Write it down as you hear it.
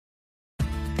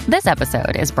This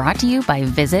episode is brought to you by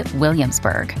Visit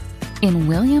Williamsburg. In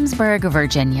Williamsburg,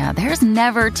 Virginia, there's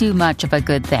never too much of a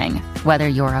good thing. Whether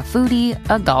you're a foodie,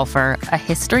 a golfer, a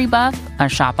history buff, a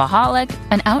shopaholic,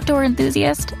 an outdoor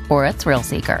enthusiast, or a thrill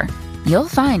seeker, you'll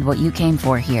find what you came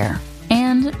for here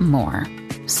and more.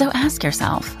 So ask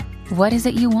yourself, what is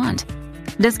it you want?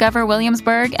 Discover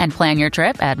Williamsburg and plan your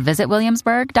trip at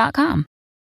visitwilliamsburg.com.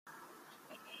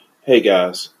 Hey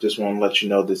guys, just want to let you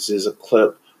know this is a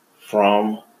clip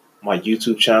from my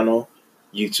YouTube channel,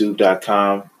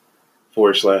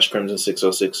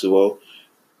 youtube.com/Crimson60620.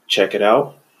 Check it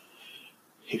out.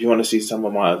 If you want to see some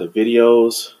of my other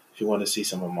videos, if you want to see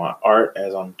some of my art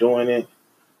as I'm doing it,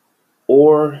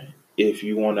 or if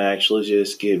you want to actually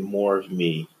just get more of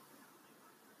me,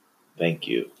 thank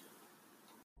you.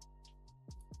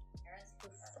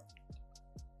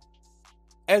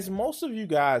 As most of you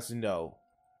guys know,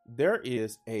 there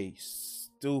is a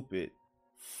stupid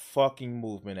fucking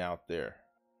movement out there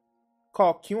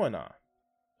called QAnon.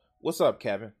 What's up,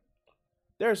 Kevin?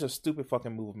 There's a stupid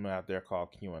fucking movement out there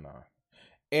called QAnon.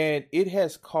 And it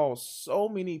has caused so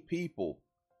many people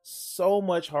so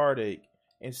much heartache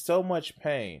and so much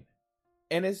pain.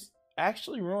 And it's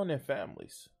actually ruining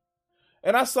families.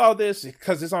 And I saw this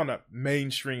because it's on the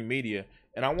mainstream media.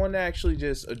 And I want to actually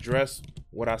just address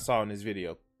what I saw in this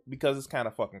video because it's kind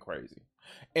of fucking crazy.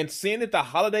 And seeing that the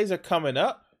holidays are coming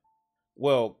up,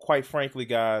 well, quite frankly,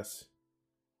 guys,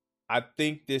 I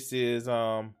think this is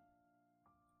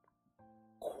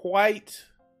quite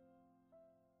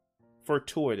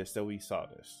fortuitous that we saw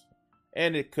this.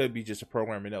 And it could be just a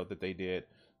programming note that they did.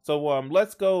 So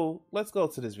let's go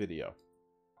to this video.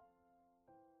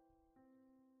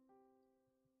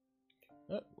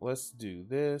 Let's do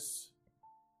this.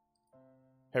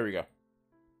 Here we go.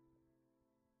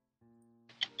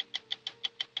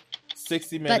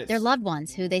 60 minutes. But their loved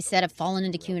ones, who they said have fallen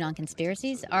into QAnon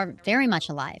conspiracies, are very much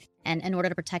alive. And in order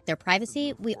to protect their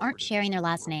privacy, we aren't sharing their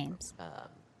last names.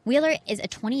 Wheeler is a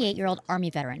 28-year-old Army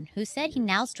veteran who said he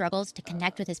now struggles to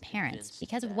connect with his parents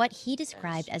because of what he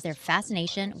described as their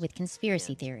fascination with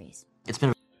conspiracy theories.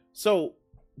 So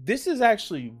this is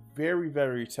actually very,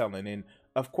 very telling. And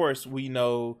of course, we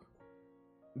know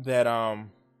that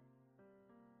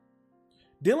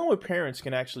dealing with parents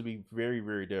can actually be very,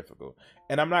 very difficult.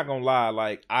 And I'm not going to lie,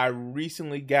 like, I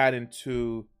recently got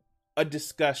into a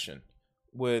discussion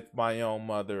with my own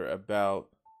mother about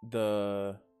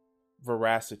the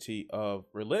veracity of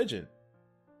religion.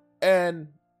 And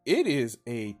it is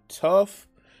a tough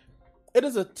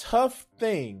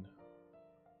thing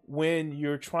when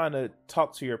you're trying to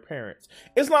talk to your parents.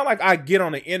 It's not like I get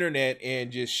on the internet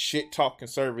and just shit talk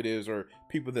conservatives or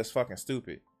people that's fucking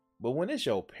stupid. But when it's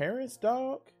your parents,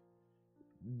 dog,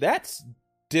 that's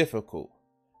difficult.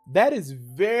 That is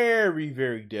very,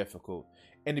 very difficult.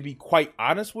 And to be quite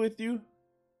honest with you,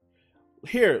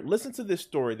 here, listen to this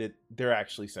story that they're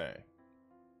actually saying.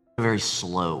 A very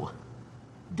slow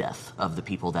death of the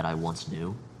people that I once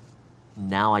knew.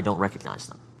 Now I don't recognize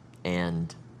them.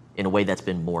 And in a way that's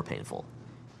been more painful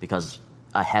because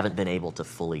I haven't been able to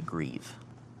fully grieve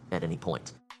at any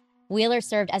point. Wheeler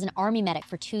served as an Army medic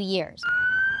for 2 years.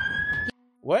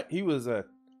 What? He was a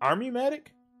Army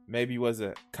medic? Maybe he was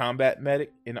a combat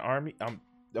medic in the Army?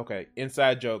 Okay,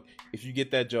 inside joke. If you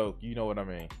get that joke, you know what I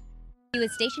mean. He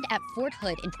was stationed at Fort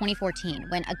Hood in 2014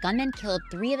 when a gunman killed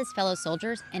 3 of his fellow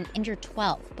soldiers and injured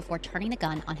 12 before turning the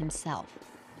gun on himself.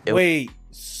 Wait,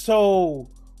 so...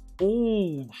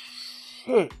 Oh,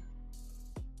 shit.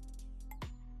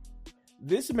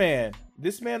 This man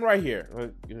right here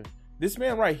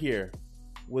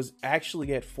was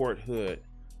actually at Fort Hood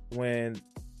when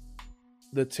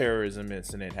the terrorism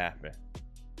incident happened.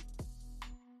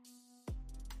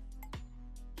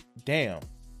 Damn.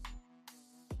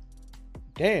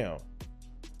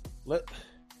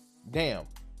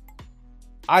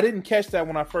 I didn't catch that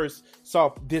when I first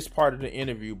saw this part of the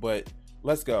interview, but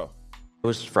let's go. It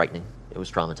was frightening. It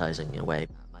was traumatizing in a way.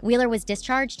 Wheeler was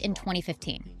discharged in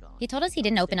 2015. He told us he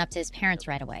didn't open up to his parents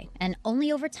right away, and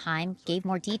only over time gave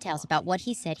more details about what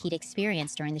he said he'd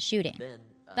experienced during the shooting.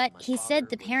 But he said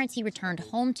the parents he returned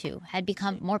home to had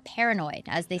become more paranoid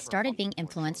as they started being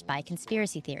influenced by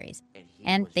conspiracy theories,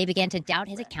 and they began to doubt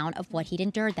his account of what he'd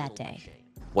endured that day.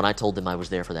 When I told them I was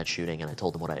there for that shooting and I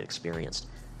told them what I had experienced,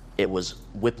 it was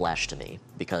whiplash to me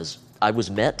because I was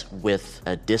met with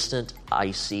a distant,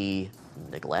 icy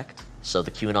neglect. So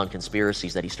the QAnon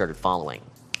conspiracies that he started following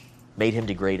made him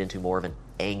degrade into more of an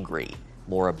angry,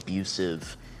 more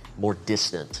abusive, more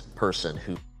distant person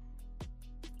who...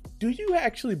 Do you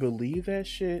actually believe that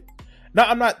shit? Now,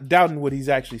 I'm not doubting what he's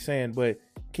actually saying, but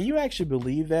can you actually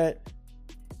believe that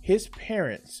his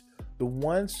parents the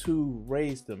ones who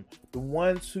raised him, the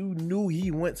ones who knew he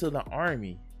went to the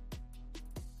army,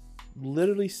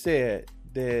 literally said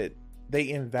that they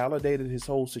invalidated his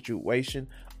whole situation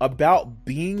about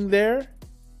being there.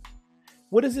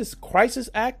 What is this, crisis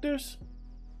actors?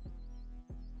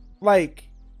 Like,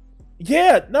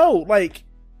 yeah, no, like,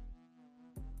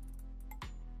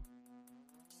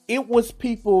 it was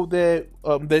people that,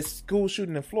 that school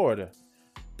shooting in Florida,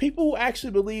 people who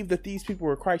actually believe that these people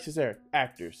were crisis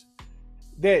actors.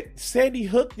 That Sandy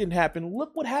Hook didn't happen.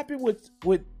 Look what happened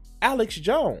with Alex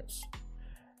Jones.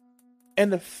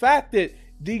 And the fact that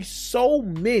it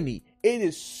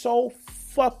is so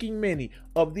fucking many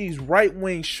of these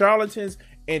right-wing charlatans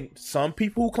and some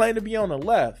people who claim to be on the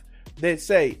left that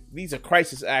say these are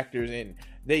crisis actors and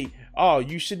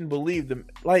you shouldn't believe them.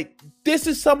 Like, this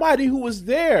is somebody who was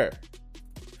there.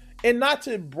 And not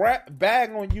to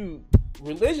bag on you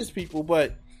religious people,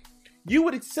 but you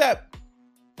would accept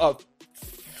a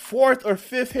fourth or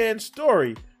fifth hand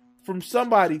story from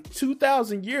somebody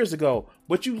 2,000 years ago,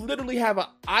 but you literally have an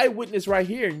eyewitness right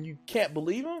here and you can't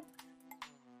believe him?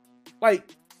 Like,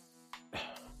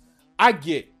 I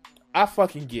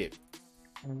fucking get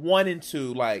 1 and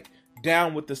 2, like,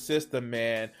 down with the system,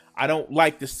 man. I don't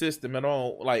like the system. I'm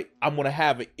going to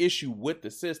have an issue with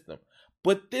the system.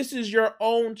 But this is your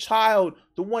own child,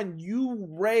 the one you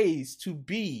raised to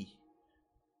be,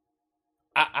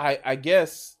 I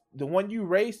guess, the one you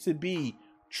raised to be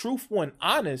truthful and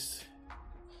honest.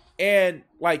 And,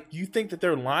 like, you think that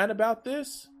they're lying about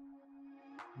this?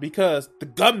 Because the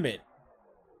government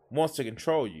wants to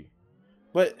control you.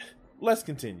 But let's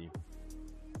continue.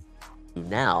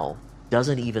 Now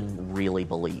doesn't even really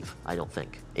believe, I don't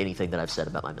think, anything that I've said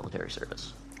about my military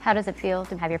service. How does it feel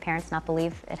to have your parents not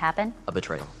believe it happened? A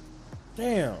betrayal.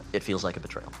 Damn. It feels like a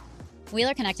betrayal.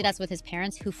 Wheeler connected us with his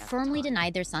parents, who firmly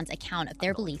denied their son's account of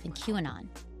their belief in QAnon.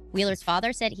 Wheeler's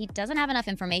father said he doesn't have enough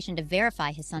information to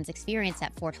verify his son's experience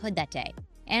at Fort Hood that day,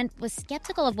 and was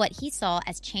skeptical of what he saw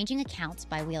as changing accounts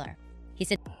by Wheeler. He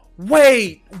said,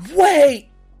 Wait!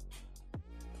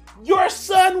 Your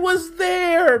son was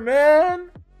there, man!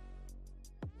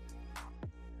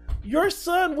 Your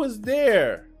son was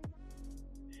there.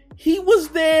 He was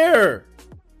there.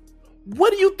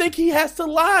 What do you think he has to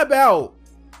lie about?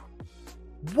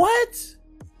 What?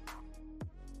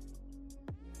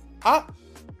 I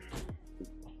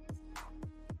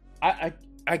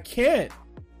can't.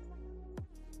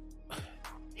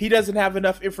 He doesn't have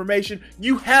enough information.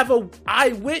 You have an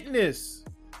eyewitness.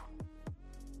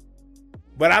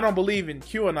 But I don't believe in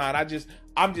QAnon.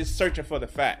 I'm just searching for the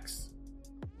facts.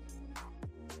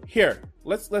 Here,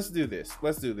 let's do this.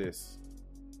 Let's do this.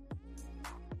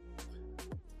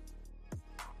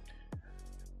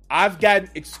 I've gotten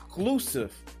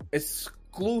exclusive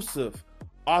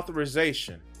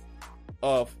authorization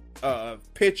of a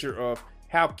picture of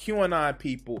how QAnon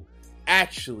people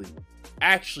actually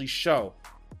show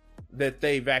that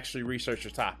they've actually researched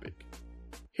the topic.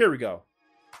 Here we go.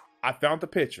 I found the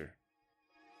picture.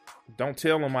 Don't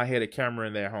tell them I had a camera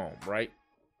in their home, right?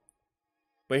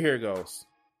 But here it goes.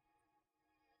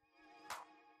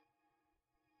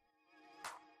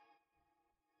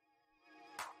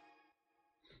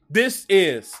 This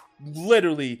is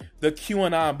literally the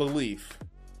QAnon belief.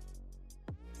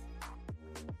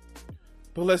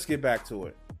 But let's get back to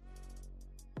it.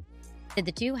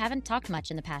 The two haven't talked much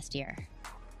in the past year.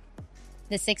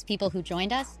 The 6 people who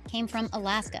joined us came from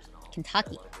Alaska,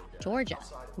 Kentucky, Georgia,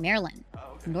 Maryland,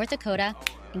 North Dakota,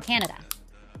 and Canada.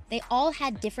 They all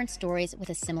had different stories with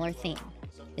a similar theme: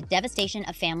 the devastation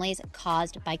of families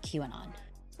caused by QAnon.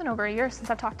 It's been over a year since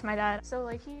I've talked to my dad.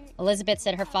 Elizabeth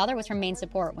said her father was her main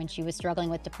support when she was struggling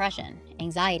with depression,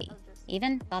 anxiety,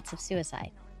 even thoughts of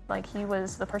suicide. He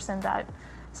was the person that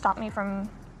stopped me from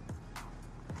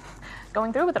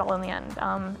going through with it all in the end.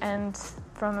 And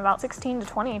from about 16 to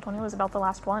 20 was about the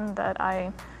last one that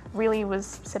I really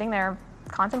was sitting there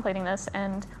contemplating this,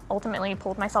 and ultimately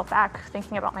pulled myself back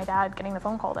thinking about my dad getting the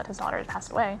phone call that his daughter had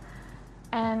passed away.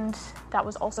 And that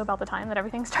was also about the time that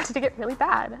everything started to get really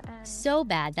bad. So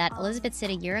bad that Elizabeth said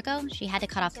a year ago she had to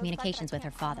cut off communications with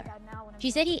her father.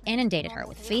 She said he inundated her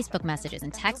with Facebook messages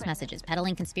and text messages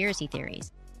peddling conspiracy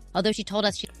theories. Although she told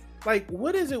us she...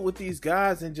 What is it with these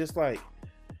guys and just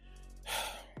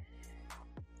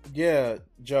yeah,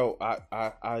 Joe,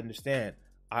 I understand.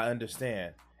 I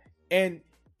understand. And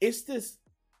it's this,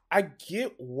 I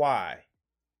get why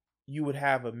you would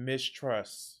have a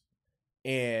mistrust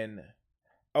in...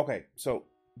 Okay, so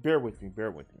bear with me.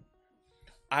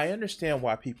 I understand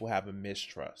why people have a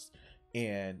mistrust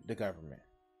in the government.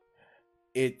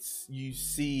 You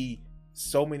see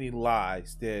so many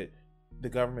lies that the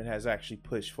government has actually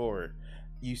pushed forward.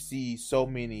 you see so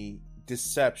many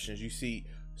deceptions. You see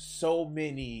so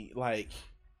many, like,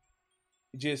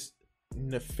 just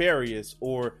nefarious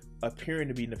or appearing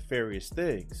to be nefarious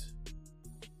things.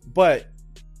 But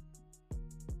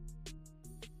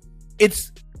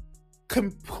it's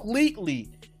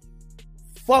completely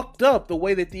fucked up the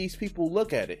way that these people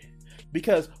look at it.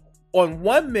 Because on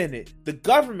one minute, the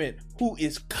government, who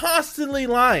is constantly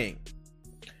lying,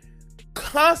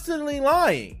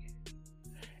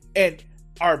 and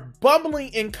are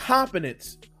bumbling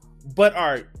incompetents, but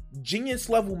are genius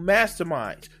level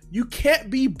masterminds. You can't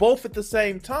be both at the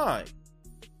same time.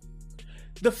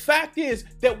 The fact is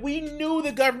that we knew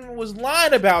the government was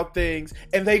lying about things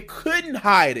and they couldn't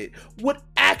hide it would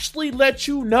actually let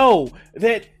you know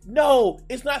that no,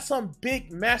 it's not some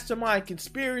big mastermind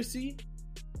conspiracy.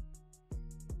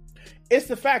 It's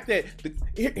the fact that,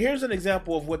 here's an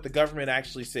example of what the government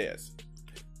actually says.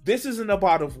 This isn't a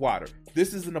bottle of water.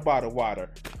 This isn't a bottle of water.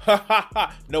 Ha ha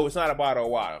ha. No, it's not a bottle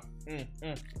of water.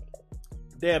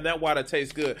 Damn, that water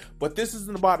tastes good. But this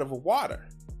isn't a bottle of water.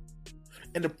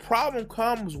 And the problem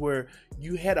comes where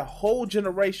you had a whole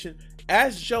generation,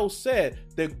 as Joe said,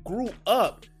 that grew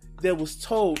up that was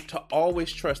told to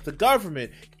always trust the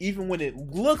government, even when it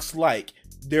looks like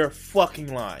they're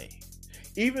fucking lying.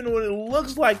 Even when it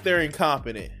looks like they're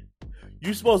incompetent.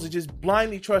 You're supposed to just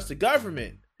blindly trust the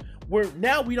government. Where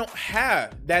now we don't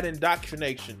have that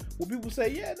indoctrination where people say,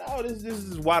 yeah, no, this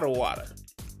is water.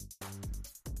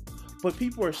 But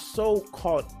people are so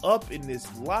caught up in this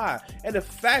lie. And the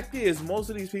fact is, most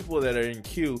of these people that are in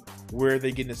Q, where are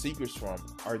they getting the secrets from?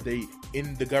 Are they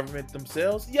in the government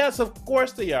themselves? Yes, of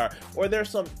course they are. Or there's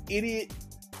some idiot,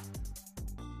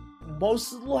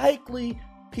 most likely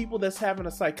people that's having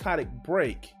a psychotic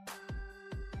break,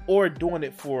 or doing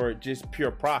it for just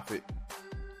pure profit.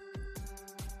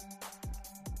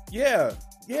 Yeah,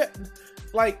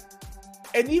 like,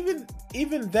 and even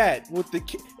that with the,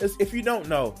 if you don't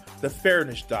know, the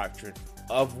fairness doctrine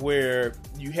of where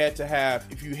you had to have,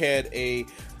 if you had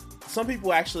some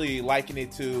people actually liken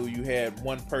it to, you had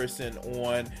one person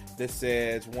on that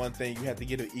says one thing, you had to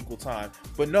give it equal time.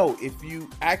 But no, if you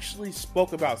actually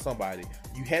spoke about somebody,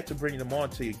 you had to bring them on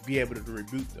to be able to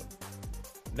rebuke them.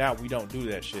 Now we don't do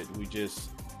that shit. We just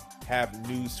have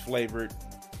news flavored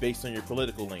based on your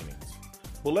political leanings.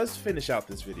 Well, let's finish out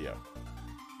this video.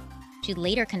 She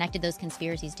later connected those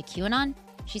conspiracies to QAnon.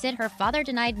 She said her father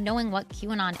denied knowing what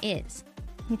QAnon is.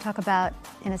 You talk about,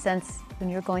 in a sense, when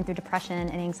you're going through depression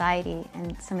and anxiety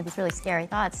and some of these really scary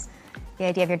thoughts, the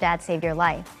idea of your dad saved your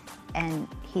life and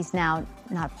he's now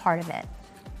not part of it.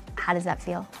 How does that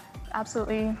feel?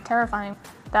 Absolutely terrifying.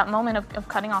 That moment of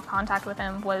cutting off contact with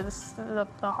him was the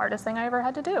hardest thing I ever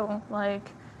had to do.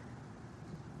 Like,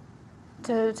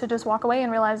 to just walk away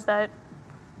and realize that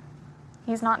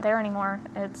he's not there anymore.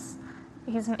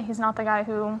 He's not the guy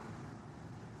who,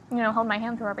 held my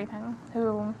hand through everything,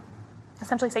 who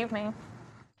essentially saved me.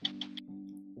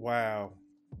 Wow.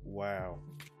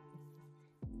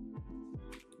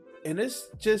 And it's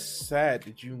just sad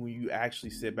that when you actually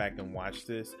sit back and watch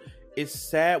this, it's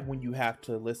sad when you have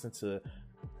to listen to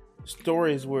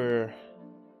stories where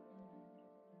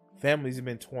families have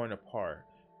been torn apart,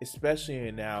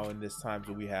 especially now in this times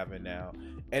that we have it now.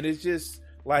 And it's just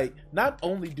like, not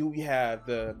only do we have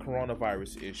the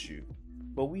coronavirus issue,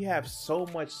 but we have so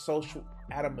much social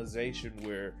atomization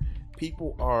where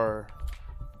people are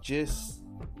just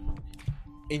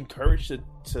encouraged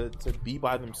to be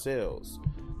by themselves,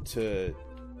 to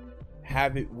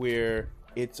have it where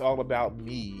it's all about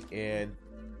me, and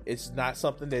it's not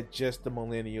something that just the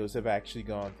millennials have actually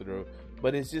gone through,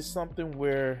 but it's just something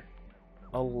where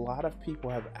a lot of people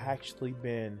have actually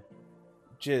been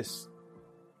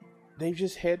they've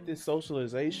just had this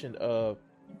socialization of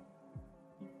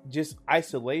just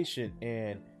isolation,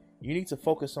 and you need to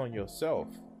focus on yourself.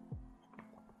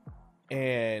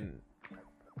 And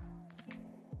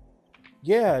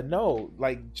yeah, no,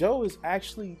 like Joe is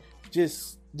actually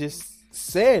just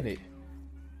saying it.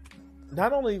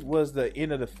 Not only was the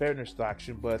end of the fairness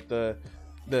doctrine, but the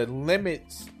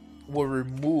limits were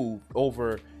removed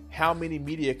over how many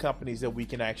media companies that we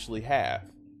can actually have.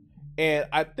 And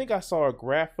I think I saw a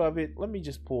graph of it. Let me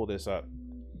just pull this up.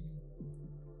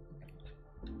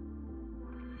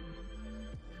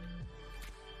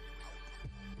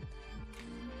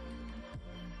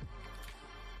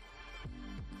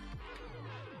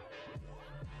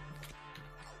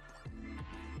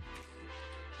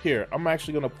 Here, I'm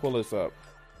actually going to pull this up.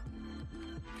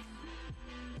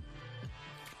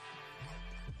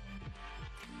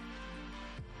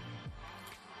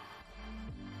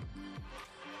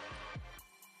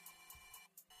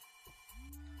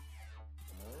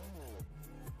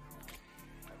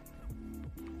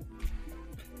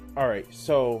 All right,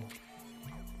 so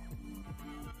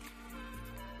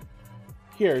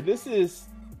this is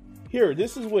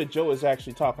what Joe is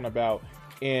actually talking about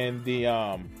in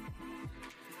the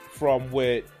from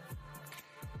what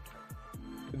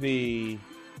the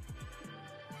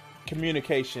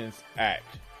Communications Act.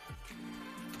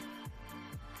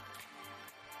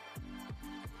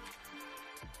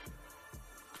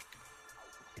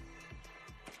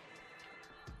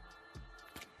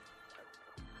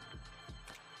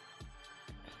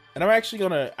 And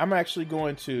I'm actually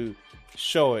going to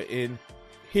show it in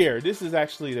here. This is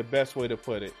actually the best way to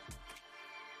put it.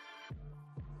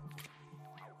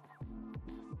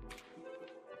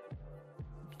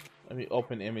 Let me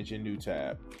open image in new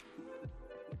tab.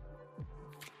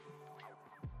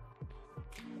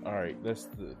 All right, let's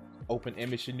open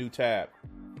image in new tab.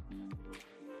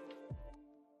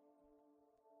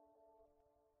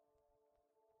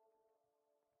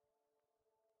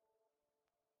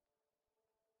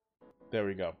 There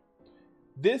we go.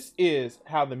 This is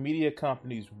how the media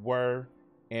companies were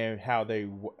and how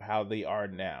they are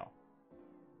now.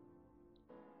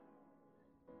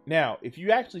 Now, if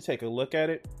you actually take a look at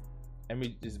it, let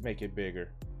me just make it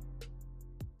bigger.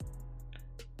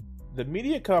 The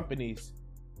media companies,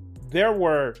 there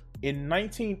were in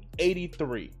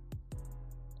 1983,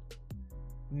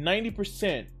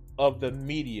 90% of the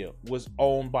media was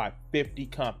owned by 50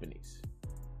 companies.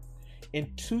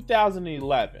 In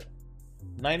 2011,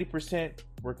 90%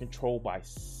 were controlled by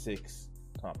 6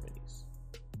 companies.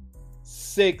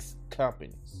 6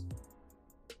 companies.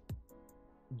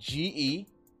 GE,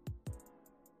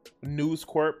 News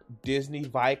Corp, Disney,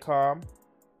 Viacom,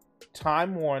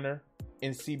 Time Warner,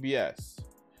 and CBS.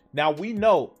 Now we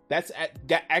know that's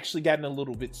actually gotten a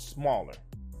little bit smaller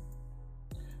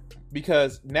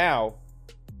because now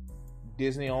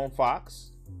Disney owns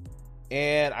Fox,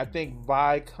 and I think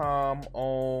Viacom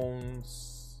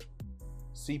owns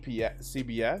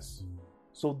CBS.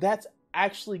 So that's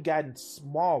actually gotten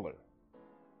smaller.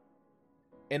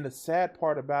 And the sad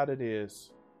part about it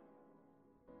is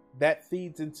that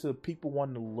feeds into people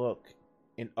wanting to look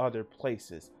in other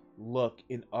places, look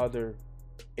in other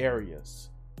areas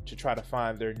to try to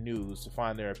find their news, to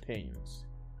find their opinions.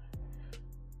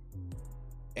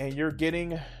 And you're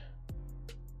getting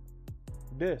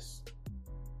this.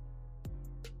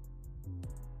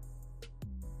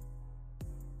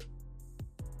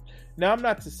 Now, I'm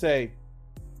not to say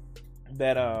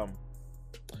that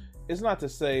it's not to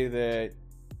say that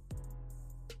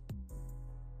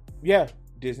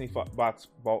Disney Fox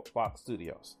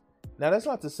Studios. Now, that's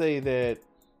not to say that,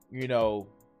 you know,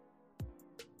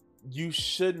 you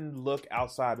shouldn't look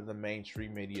outside of the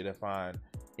mainstream media to find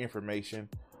information.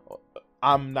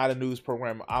 I'm not a news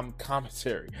program. I'm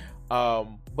commentary.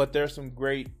 But there's some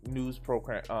great news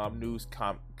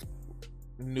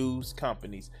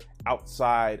companies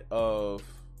outside of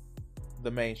the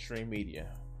mainstream media.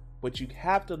 But you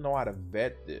have to know how to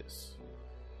vet this.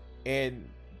 And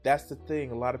that's the thing.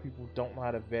 A lot of people don't know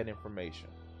how to vet information.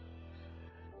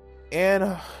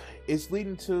 And it's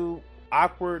leading to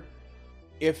awkward,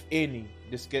 if any,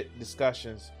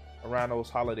 discussions around those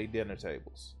holiday dinner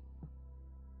tables.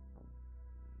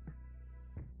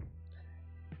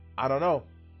 I don't know.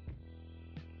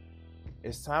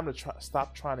 It's time to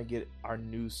stop trying to get our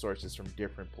news sources from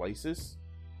different places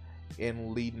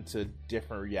and leading to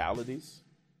different realities.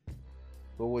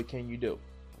 But what can you do?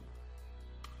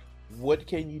 What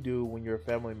can you do when your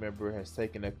family member has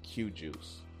taken a Q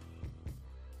juice?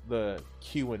 The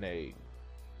Q&A.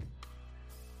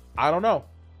 I don't know.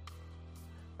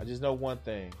 I just know one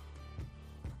thing.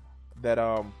 That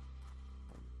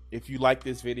if you like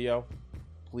this video,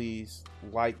 please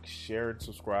like, share, and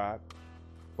subscribe.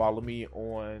 Follow me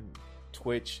on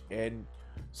Twitch and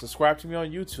subscribe to me on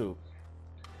YouTube.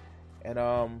 And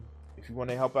if you want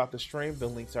to help out the stream, the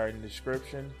links are in the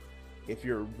description. If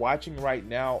you're watching right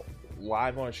now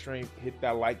live on stream, hit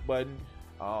that like button.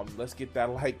 Let's get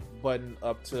that like button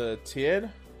up to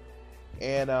 10.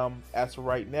 And as for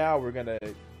right now, we're gonna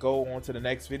go on to the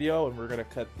next video, and we're gonna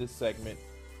cut this segment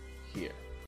here.